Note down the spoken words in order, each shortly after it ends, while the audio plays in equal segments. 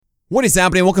What is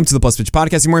happening? Welcome to the Plus Pitch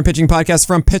Podcast, your morning pitching podcast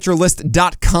from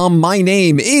pitcherlist.com. My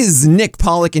name is Nick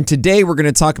Pollock, and today we're going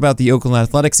to talk about the Oakland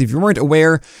Athletics. If you weren't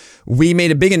aware, we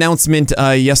made a big announcement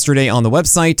yesterday on the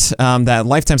website that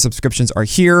lifetime subscriptions are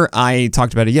here. I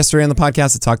talked about it yesterday on the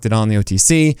podcast. I talked it on the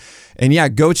OTC. And yeah,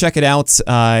 go check it out.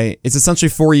 It's essentially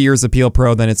 4 years of PL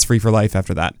Pro, then it's free for life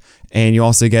after that. And you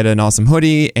also get an awesome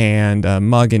hoodie and a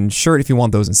mug and shirt if you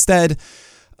want those instead.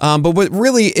 But what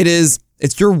really it is,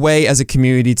 it's your way as a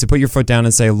community to put your foot down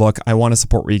and say, look, I want to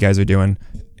support what you guys are doing.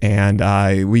 And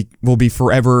we will be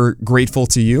forever grateful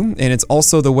to you. And it's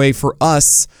also the way for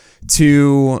us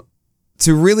to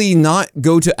really not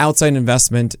go to outside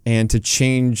investment and to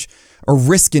change or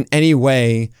risk in any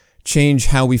way change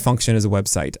how we function as a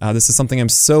website. This is something I'm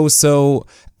so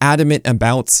adamant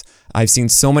about. I've seen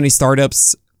so many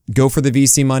startups go for the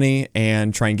VC money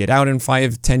and try and get out in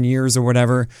 5-10 years or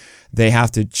whatever. They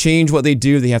have to change what they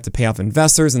do. They have to pay off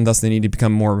investors, and thus they need to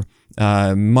become more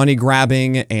money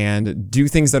grabbing and do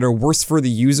things that are worse for the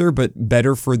user, but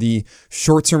better for the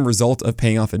short-term result of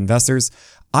paying off investors.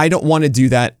 I don't want to do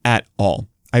that at all.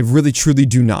 I really, truly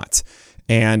do not.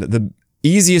 And the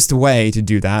easiest way to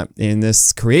do that in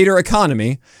this creator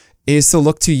economy is to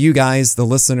look to you guys, the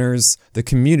listeners, the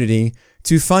community,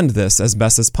 to fund this as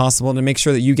best as possible and to make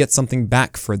sure that you get something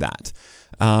back for that.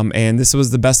 And this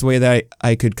was the best way that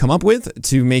I could come up with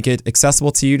to make it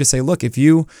accessible to you to say, look, if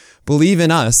you believe in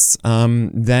us,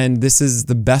 then this is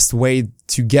the best way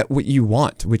to get what you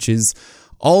want, which is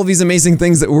all of these amazing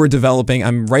things that we're developing.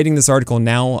 I'm writing this article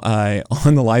now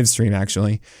on the live stream,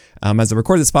 actually, as I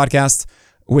record this podcast,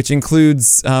 which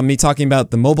includes me talking about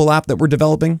the mobile app that we're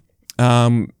developing,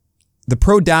 the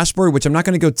Pro Dashboard, which I'm not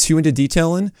going to go too into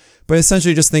detail in, but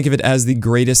essentially just think of it as the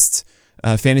greatest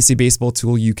fantasy baseball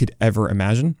tool you could ever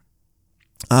imagine,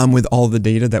 with all the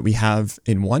data that we have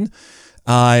in one.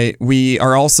 We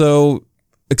are also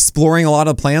exploring a lot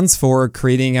of plans for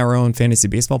creating our own fantasy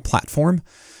baseball platform,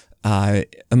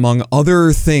 among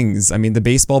other things. I mean, the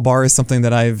baseball bar is something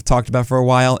that I've talked about for a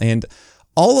while, and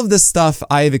all of this stuff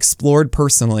I've explored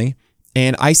personally,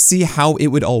 and I see how it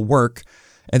would all work.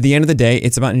 At the end of the day,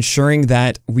 it's about ensuring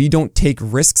that we don't take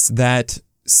risks that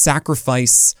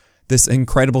sacrifice this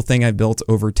incredible thing I've built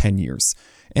over 10 years.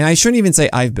 And I shouldn't even say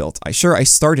I've built. I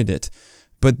started it,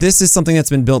 but this is something that's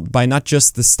been built by not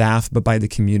just the staff, but by the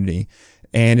community.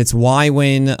 And it's why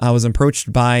when I was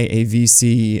approached by a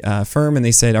VC firm and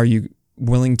they said, are you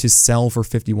willing to sell for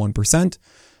 51%?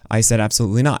 I said,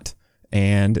 absolutely not.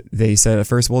 And they said at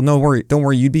first, well, don't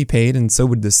worry, you'd be paid. And so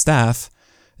would the staff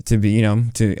to be,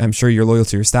 I'm sure you're loyal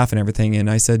to your staff and everything.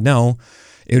 And I said, no,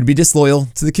 it would be disloyal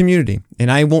to the community.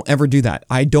 And I won't ever do that.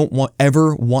 I don't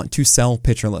ever want to sell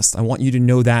PitcherList. I want you to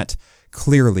know that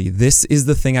clearly. This is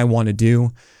the thing I want to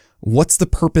do. What's the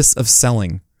purpose of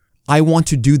selling? I want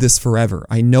to do this forever.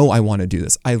 I know I want to do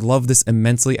this. I love this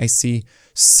immensely. I see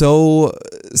so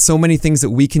many things that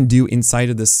we can do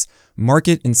inside of this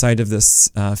market, inside of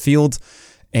this field.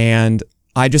 And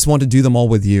I just want to do them all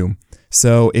with you.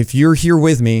 So if you're here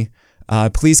with me,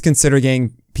 please consider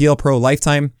getting PL Pro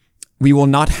Lifetime. We will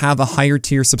not have a higher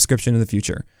tier subscription in the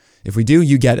future. If we do,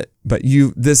 you get it. But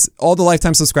all the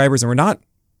lifetime subscribers, and we're not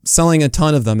selling a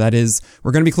ton of them. That is,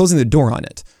 we're going to be closing the door on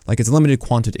it. Like, it's a limited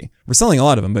quantity. We're selling a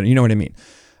lot of them, but you know what I mean.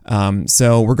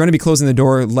 So we're going to be closing the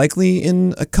door likely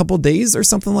in a couple days or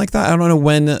something like that. I don't know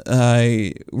when.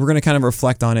 We're going to kind of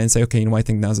reflect on it and say, okay, I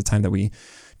think now's the time that we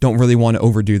don't really want to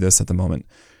overdo this at the moment.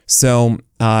 So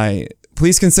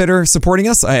please consider supporting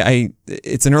us.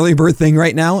 It's an early bird thing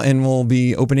right now, and we'll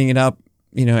be opening it up,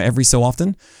 every so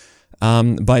often.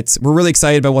 But we're really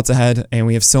excited about what's ahead, and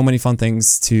we have so many fun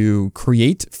things to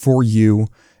create for you.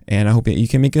 And I hope that you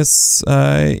can make us,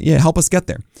 help us get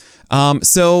there.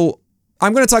 So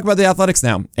I'm going to talk about the Athletics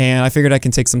now, and I figured I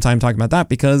can take some time talking about that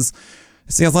because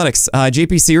it's the Athletics.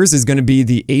 JP Sears is going to be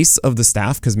the ace of the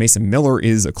staff because Mason Miller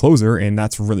is a closer, and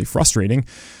that's really frustrating.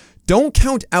 Don't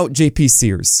count out JP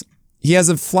Sears. He has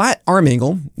a flat arm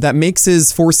angle that makes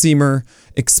his four-seamer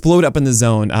explode up in the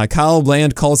zone. Kyle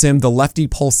Bland calls him the lefty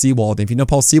Paul Sewald. If you know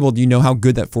Paul Sewald, you know how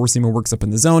good that four-seamer works up in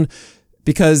the zone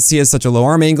because he has such a low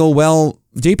arm angle. Well,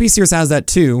 JP Sears has that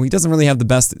too. He doesn't really have the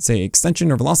best, say,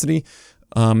 extension or velocity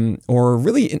or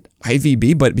really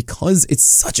IVB, but because it's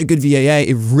such a good VAA,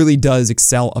 it really does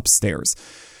excel upstairs.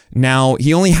 Now,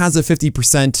 he only has a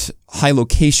 50% high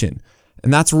location,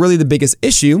 and that's really the biggest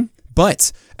issue.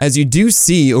 But as you do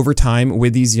see over time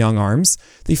with these young arms,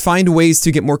 they find ways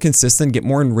to get more consistent, get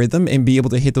more in rhythm, and be able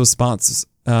to hit those spots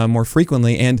more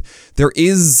frequently. And there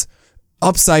is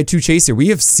upside to chase here. We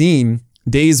have seen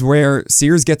days where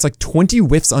Sears gets like 20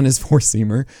 whiffs on his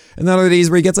four-seamer, and then other days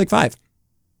where he gets like 5.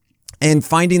 And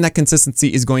finding that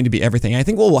consistency is going to be everything. I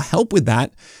think what will help with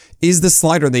that is the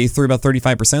slider that he threw about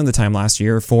 35% of the time last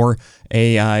year for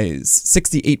a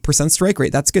 68% strike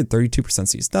rate. That's good. 32%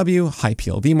 CSW, high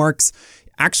PLV marks.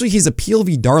 Actually, he's a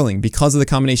PLV darling because of the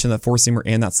combination of that four-seamer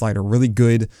and that slider. Really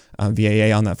good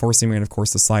VAA on that four-seamer, and of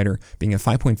course the slider being a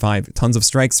 5.5. Tons of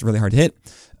strikes, really hard to hit.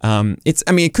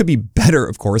 It could be better,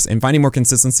 of course, and finding more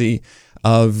consistency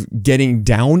of getting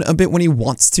down a bit when he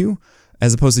wants to,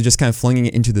 as opposed to just kind of flinging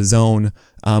it into the zone,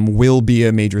 will be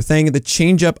a major thing. The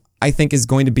changeup, I think, is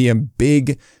going to be a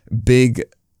big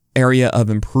area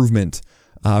of improvement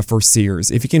for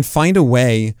Sears. If you can find a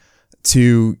way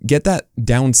to get that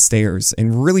downstairs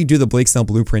and really do the Blake Snell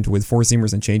blueprint with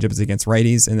four-seamers and changeups against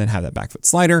righties, and then have that back foot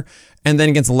slider, and then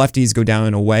against the lefties go down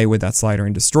and away with that slider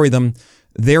and destroy them.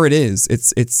 There it is.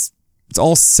 It's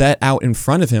all set out in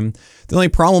front of him. The only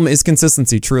problem is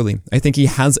consistency, truly. I think he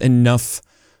has enough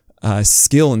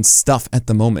skill and stuff at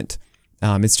the moment.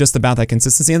 It's just about that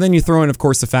consistency. And then you throw in, of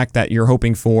course, the fact that you're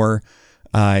hoping for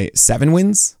 7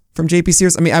 wins from JP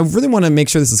Sears. I mean, I really want to make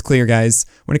sure this is clear, guys.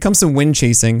 When it comes to win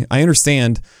chasing, I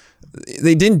understand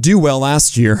they didn't do well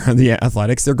last year, the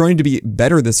Athletics. They're going to be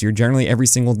better this year. Generally, every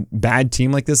single bad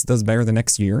team like this does better the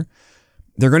next year.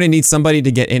 They're going to need somebody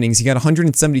to get innings. He got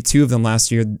 172 of them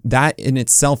last year. That in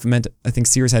itself meant, I think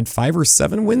Sears had 5 or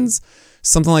 7 wins,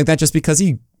 something like that, just because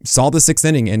he saw the 6th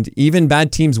inning, and even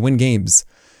bad teams win games.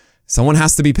 Someone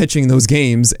has to be pitching those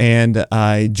games, and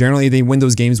generally they win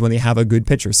those games when they have a good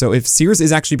pitcher. So if Sears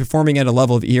is actually performing at a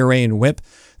level of ERA and WHIP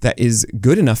that is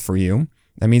good enough for you,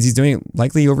 that means he's doing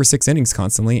likely over 6 innings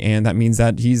constantly, and that means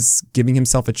that he's giving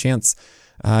himself a chance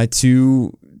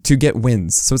to get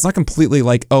wins. So it's not completely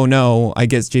like, oh no, I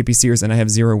get JP Sears and I have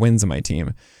 0 wins on my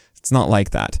team. It's not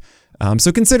like that.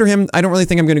 So consider him. I don't really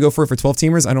think I'm going to go for it for 12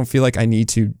 teamers. I don't feel like I need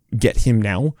to get him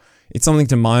now. It's something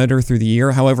to monitor through the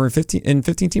year. However, in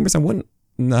 15 teamers, I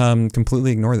wouldn't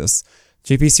completely ignore this.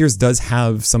 JP Sears does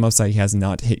have some upside he has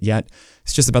not hit yet.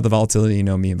 It's just about the volatility. You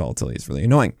know me, and volatility is really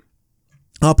annoying.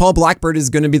 Paul Blackburn is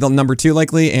going to be the number 2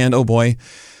 likely, and oh boy,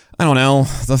 I don't know.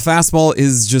 The fastball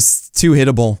is just too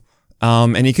hittable,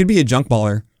 and he could be a junk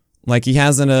baller. Like, he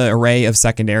has an array of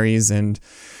secondaries, and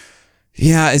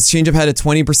yeah, his changeup had a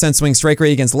 20% swing strike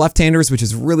rate against left-handers, which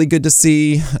is really good to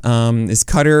see. His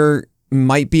cutter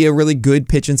might be a really good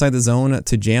pitch inside the zone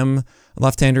to jam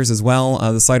left-handers as well.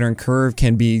 The slider and curve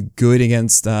can be good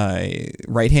against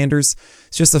right-handers.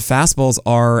 It's just the fastballs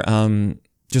are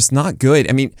just not good.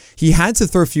 I mean, he had to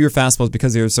throw fewer fastballs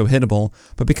because they were so hittable,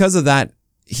 but because of that,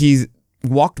 he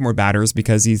walked more batters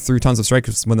because he threw tons of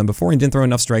strikes with them before and didn't throw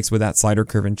enough strikes with that slider,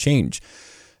 curve, and change.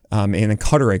 And a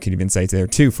cutter, I could even say there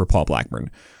too, for Paul Blackburn.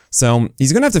 So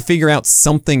he's going to have to figure out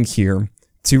something here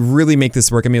to really make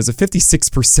this work. I mean, it was a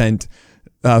 56%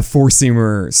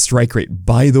 four-seamer strike rate,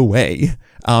 by the way,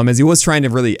 as he was trying to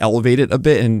really elevate it a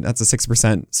bit, and that's a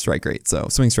 6% strike rate, so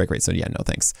swing strike rate. So yeah, no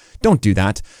thanks. Don't do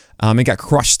that. It got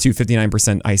crushed to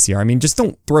 59% ICR. I mean, just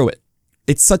don't throw it.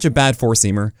 It's such a bad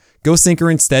four-seamer. Go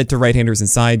sinker instead to right-handers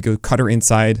inside. Go cutter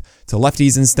inside to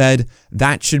lefties instead.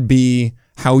 That should be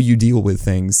how you deal with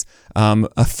things.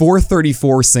 A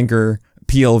 434 sinker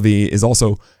PLV is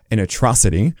also an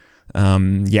atrocity.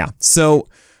 So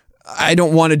I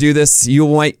don't want to do this.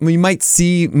 We might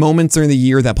see moments during the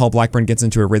year that Paul Blackburn gets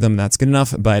into a rhythm that's good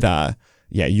enough, but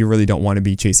you really don't want to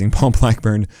be chasing Paul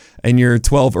Blackburn in your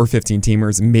 12 or 15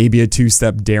 teamers. Maybe a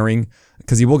 2-step daring,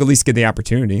 because he will at least get the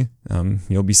opportunity.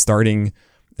 He'll be starting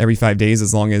every 5 days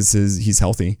as long as he's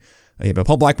healthy. But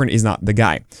Paul Blackburn is not the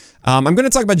guy. I'm going to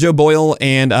talk about Joe Boyle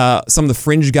and some of the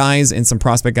fringe guys and some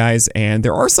prospect guys, and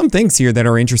there are some things here that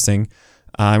are interesting.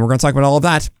 And we're going to talk about all of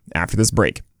that after this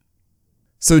break.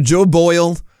 So Joe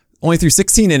Boyle only threw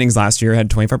 16 innings last year, had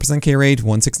 25% K rate,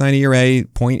 1.69 ERA,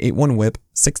 0.81 WHIP,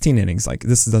 16 innings. Like,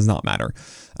 this does not matter.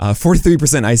 43%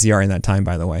 ICR in that time,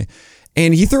 by the way.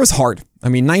 And he throws hard. I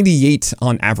mean, 98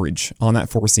 on average on that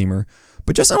four-seamer,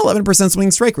 but just an 11%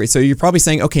 swing strike rate. So you're probably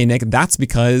saying, okay, Nick, that's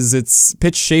because its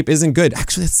pitch shape isn't good.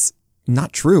 Actually, that's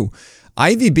not true.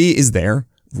 IVB is there,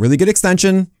 really good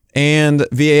extension, and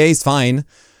VAA is fine.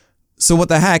 So what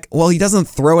the heck? Well, he doesn't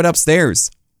throw it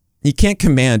upstairs. He can't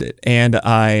command it. And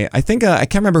I think, I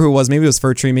can't remember who it was. Maybe it was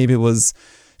Furtree. Maybe it was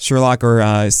Sherlock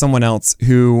or someone else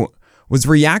who was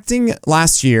reacting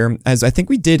last year, as I think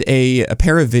we did a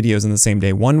pair of videos on the same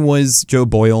day. One was Joe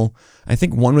Boyle. I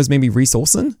think one was maybe Reese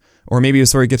Olson, or maybe it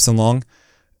was Sorry Gibson Long.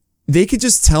 They could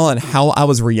just tell on how I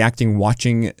was reacting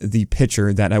watching the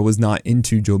pitcher that I was not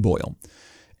into Joe Boyle.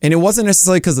 And it wasn't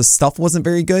necessarily because the stuff wasn't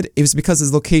very good. It was because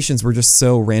his locations were just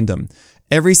so random.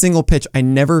 Every single pitch, I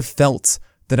never felt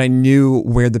that I knew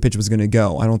where the pitch was going to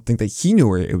go. I don't think that he knew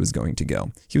where it was going to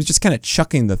go. He was just kind of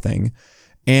chucking the thing.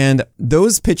 And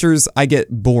those pitchers, I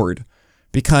get bored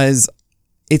because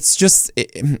it's just,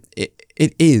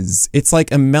 it is. It's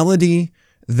like a melody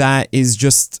that is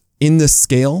just in the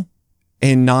scale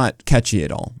and not catchy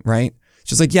at all, right? It's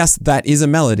just like, yes, that is a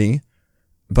melody,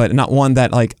 but not one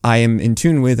that like I am in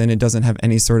tune with, and it doesn't have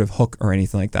any sort of hook or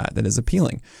anything like that is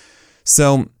appealing.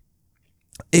 So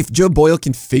if Joe Boyle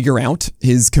can figure out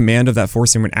his command of that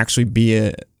four-seamer and actually be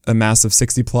a massive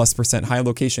 60+% high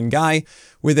location guy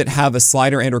with it, have a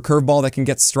slider and or curveball that can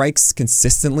get strikes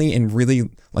consistently and really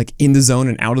like in the zone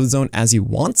and out of the zone as he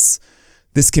wants,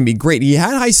 this can be great. He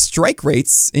had high strike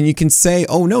rates, and you can say,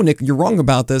 oh no, Nick, you're wrong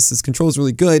about this. His control is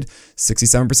really good.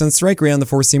 67% strike rate on the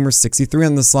four-seamer, 63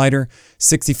 on the slider,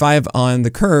 65 on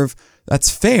the curve. That's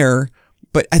fair,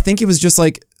 but I think it was just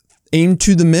like aimed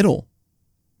to the middle,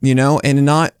 and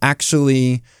not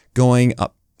actually going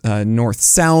up north,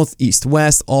 south, east,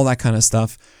 west, all that kind of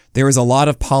stuff. There is a lot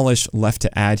of polish left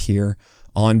to add here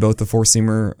on both the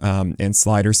four-seamer and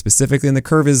slider specifically, and the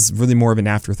curve is really more of an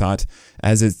afterthought,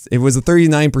 as it was a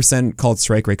 39% called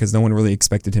strike rate because no one really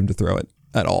expected him to throw it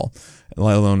at all,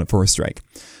 let alone for a strike.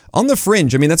 On the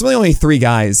fringe, that's really only 3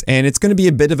 guys, and it's going to be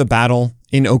a bit of a battle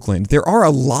in Oakland. There are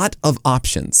a lot of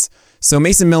options. So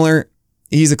Mason Miller,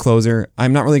 he's a closer.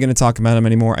 I'm not really going to talk about him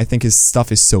anymore. I think his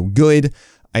stuff is so good.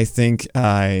 I think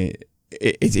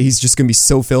he's just going to be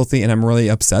so filthy, and I'm really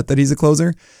upset that he's a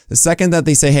closer. The second that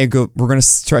they say, hey, we're going to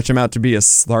stretch him out to be a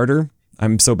starter,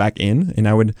 I'm so back in, and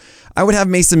I would have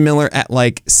Mason Miller at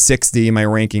like 60 in my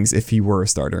rankings if he were a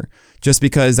starter, just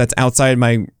because that's outside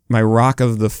my rock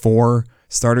of the 4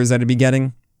 starters that I'd be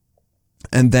getting.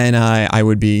 And then I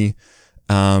would be,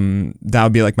 that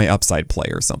would be like my upside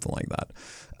player or something like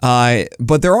that.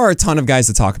 But there are a ton of guys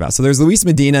to talk about. So there's Luis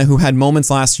Medina, who had moments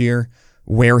last year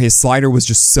where his slider was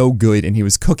just so good and he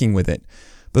was cooking with it.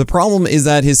 But the problem is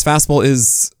that his fastball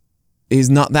is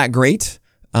not that great.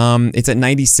 It's at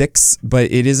 96,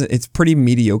 but it's pretty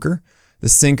mediocre. The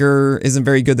sinker isn't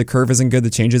very good. The curve isn't good.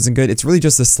 The change isn't good. It's really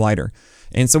just a slider.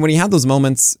 And so when he had those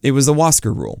moments, it was a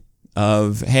Wasker rule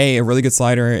of, hey, a really good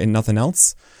slider and nothing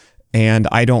else. And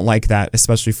I don't like that,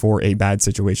 especially for a bad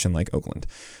situation like Oakland.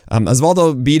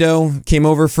 Osvaldo Bido came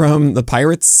over from the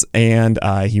Pirates, and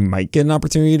he might get an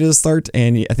opportunity to start.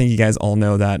 And I think you guys all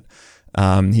know that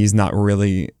he's not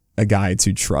really a guy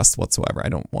to trust whatsoever. I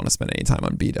don't want to spend any time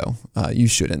on Bido. You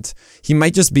shouldn't. He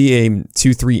might just be a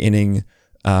 2-3 inning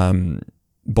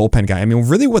bullpen guy.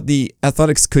 Really what the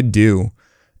Athletics could do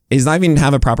is not even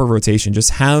have a proper rotation,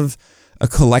 just have a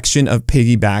collection of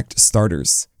piggybacked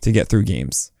starters to get through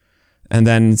games. And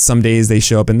then some days they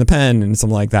show up in the pen and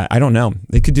something like that. I don't know.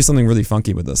 They could do something really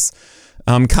funky with this.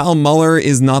 Kyle Muller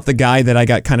is not the guy that I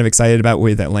got kind of excited about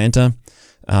with Atlanta.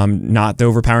 Not the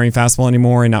overpowering fastball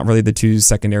anymore, and not really the 2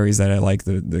 secondaries that I like,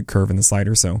 the curve and the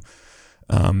slider. So,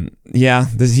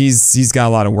 he's got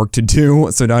a lot of work to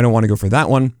do, so I don't want to go for that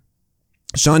one.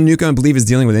 Sean Newcomb, I believe, is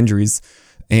dealing with injuries,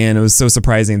 and it was so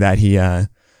surprising that he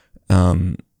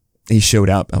showed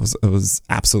up. I was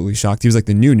absolutely shocked. He was like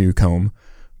the new Newcomb.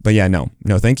 But yeah, no,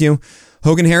 thank you.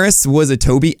 Hogan Harris was a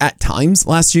Toby at times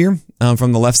last year.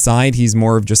 From the left side, he's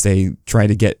more of just try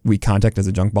to get weak contact as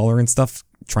a junk baller and stuff,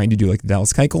 trying to do like the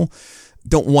Dallas Keuchel.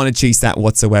 Don't want to chase that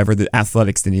whatsoever. The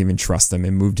Athletics didn't even trust him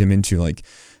and moved him into like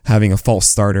having a false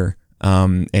starter,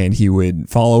 and he would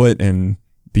follow it and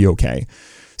be okay.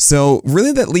 So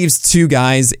really that leaves 2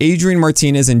 guys, Adrian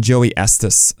Martinez and Joey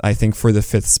Estes, I think, for the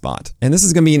 5th spot. And this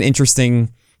is going to be an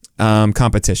interesting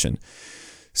competition.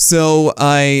 So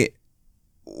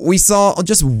we saw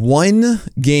just 1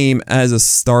 game as a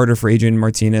starter for Adrian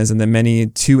Martinez, and then many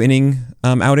 2-inning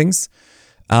outings.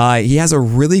 He has a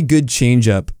really good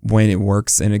changeup when it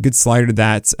works, and a good slider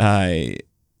that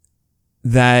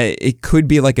it could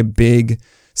be like a big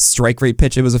strike rate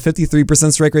pitch. It was a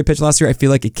 53% strike rate pitch last year. I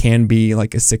feel like it can be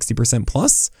like a 60%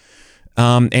 plus.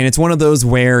 And it's one of those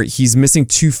where he's missing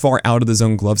too far out of the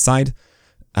zone glove side.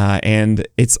 And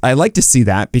I like to see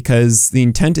that because the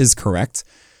intent is correct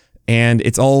and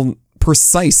it's all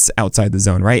precise outside the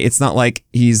zone, right? It's not like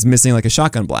he's missing like a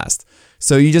shotgun blast.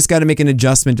 So you just got to make an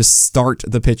adjustment to start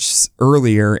the pitch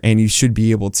earlier, and you should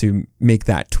be able to make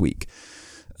that tweak.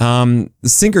 The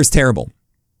sinker's terrible.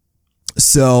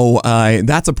 So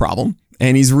that's a problem.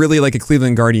 And he's really like a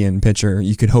Cleveland Guardian pitcher,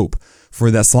 you could hope,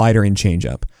 for that slider and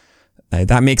changeup.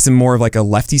 That makes him more of like a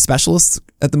lefty specialist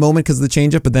at the moment because of the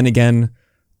changeup. But then again,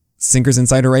 sinkers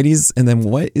inside of righties, and then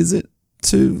what is it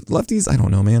to lefties? I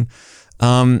don't know, man.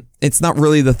 It's not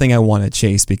really the thing I want to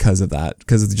chase because of that,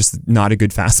 because it's just not a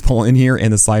good fastball in here,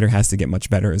 and the slider has to get much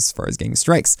better as far as getting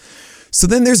strikes. So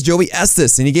then there's Joey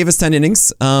Estes, and he gave us 10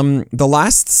 innings.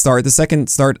 The second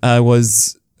start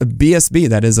was a BSB,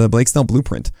 that is a Blake Snell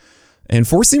blueprint. And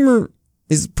four-seamer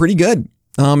is pretty good.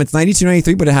 It's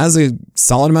 92-93, but it has a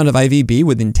solid amount of IVB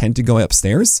with intent to go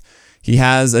upstairs. He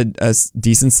has a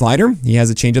decent slider. He has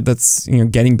a changeup that's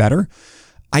getting better.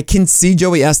 I can see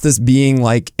Joey Estes being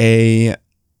like a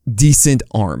decent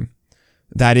arm.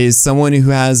 That is someone who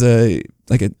has I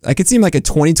could see him like a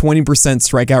 20%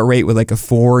 strikeout rate with like a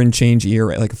 4 and change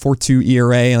ERA, like a 4.2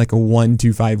 ERA and like a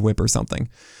 1.25 whip or something.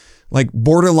 Like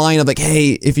borderline of like,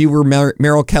 hey, if you were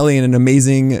Merrill Kelly and an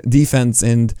amazing defense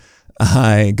and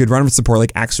good run support,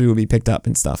 like actually would be picked up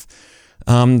and stuff.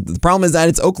 The problem is that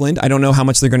it's Oakland. I don't know how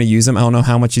much they're going to use him. I don't know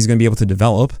how much he's going to be able to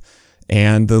develop.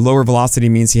 And the lower velocity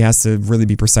means he has to really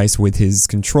be precise with his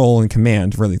control and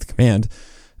command, really the command.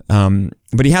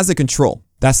 But he has the control.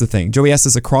 That's the thing. Joey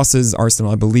Estes across his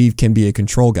arsenal, I believe, can be a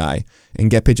control guy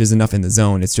and get pitches enough in the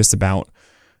zone. It's just about,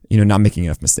 not making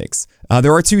enough mistakes.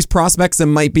 There are two prospects that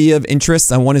might be of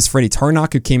interest. One is Freddie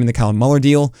Tarnok, who came in the Colin Muller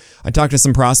deal. I talked to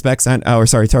some prospects,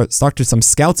 talked to some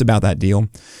scouts about that deal.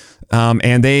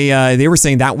 And they were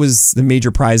saying that was the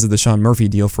major prize of the Sean Murphy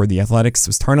deal for the Athletics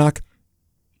was Tarnok.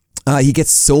 He gets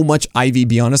so much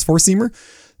IVB on his four-seamer.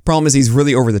 Problem is he's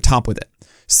really over the top with it.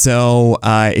 So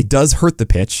it does hurt the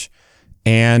pitch.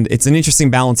 And it's an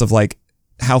interesting balance of like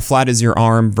how flat is your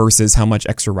arm versus how much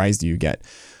extra rise do you get.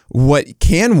 What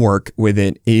can work with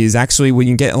it is actually when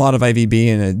you get a lot of IVB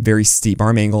in a very steep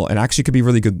arm angle, it actually could be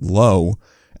really good low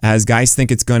as guys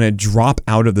think it's going to drop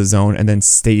out of the zone and then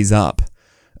stays up.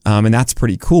 And that's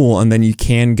pretty cool. And then you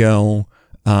can go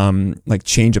like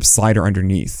change up slider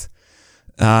underneath.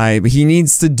 He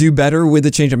needs to do better with the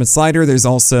change up and slider. There's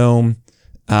also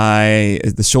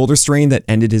the shoulder strain that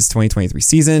ended his 2023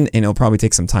 season, and it'll probably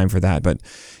take some time for that. But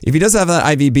if he does have that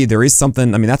IVB, there is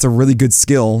something, that's a really good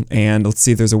skill, and let's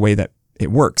see if there's a way that it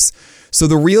works. So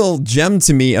the real gem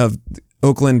to me of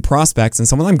Oakland prospects, and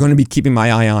someone I'm going to be keeping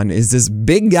my eye on, is this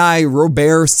big guy,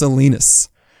 Robert Salinas.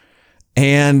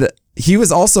 And he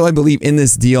was also, I believe, in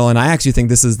this deal, and I actually think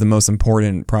this is the most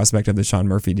important prospect of the Sean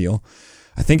Murphy deal.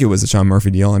 I think it was a Sean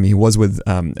Murphy deal. He was with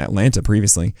Atlanta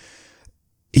previously.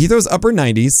 He throws upper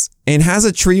 90s and has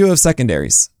a trio of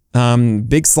secondaries.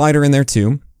 Big slider in there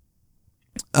too.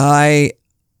 I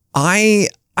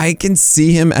can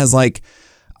see him as like,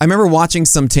 I remember watching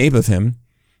some tape of him,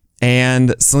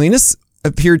 and Salinas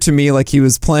appeared to me like he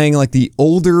was playing like the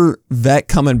older vet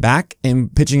coming back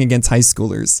and pitching against high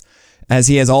schoolers, as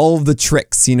he has all of the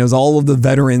tricks. He knows all of the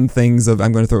veteran things of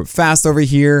I'm going to throw it fast over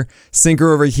here,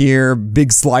 sinker over here,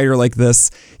 big slider like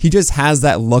this. He just has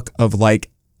that look of like,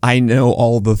 I know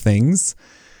all the things.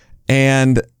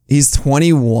 And he's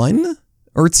 21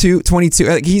 or 22.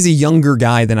 Like he's a younger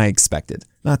guy than I expected.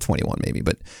 Not 21 maybe,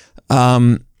 but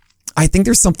I think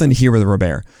there's something here with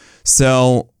Robert.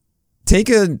 So take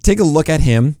a look at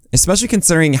him, especially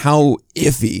considering how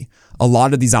iffy a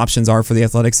lot of these options are for the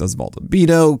Athletics. Osvaldo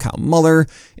Bido, Kyle Muller,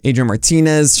 Adrian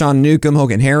Martinez, Sean Newcomb,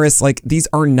 Hogan Harris. Like these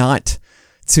are not,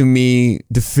 to me,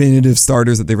 definitive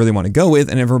starters that they really want to go with.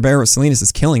 And if Robert Salinas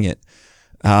is killing it,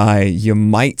 you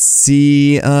might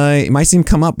see him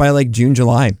come up by like June,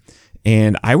 July,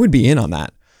 and I would be in on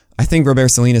that. I think Robert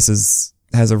Salinas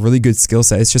has a really good skill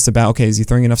set. It's just about, okay, is he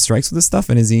throwing enough strikes with this stuff,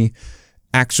 and is he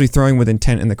actually throwing with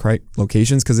intent in the correct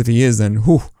locations? Because if he is, then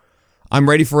I'm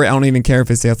ready for it. I don't even care if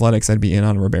it's the Athletics. I'd be in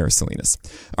on Robert Salinas.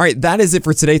 All right, that is it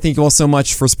for today. Thank you all so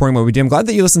much for supporting what we do. I'm glad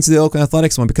that you listened to the Oakland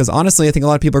Athletics one, because honestly, I think a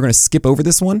lot of people are going to skip over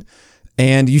this one.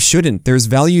 And you shouldn't. There's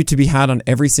value to be had on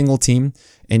every single team.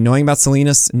 And knowing about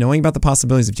Salinas, knowing about the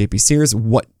possibilities of JP Sears,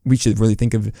 what we should really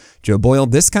think of Joe Boyle,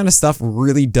 this kind of stuff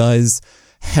really does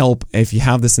help if you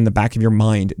have this in the back of your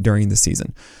mind during the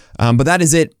season. But that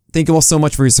is it. Thank you all so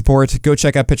much for your support. Go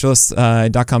check out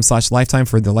pitcherlist.com/lifetime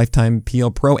for the lifetime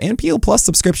PL Pro and PL Plus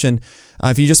subscription.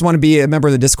 If you just want to be a member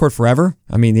of the Discord forever,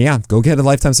 go get a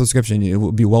lifetime subscription. It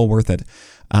will be well worth it.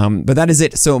 But that is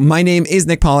it. So my name is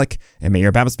Nick Pollock, and may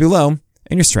your BABIPs be low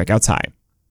and your strikeouts high.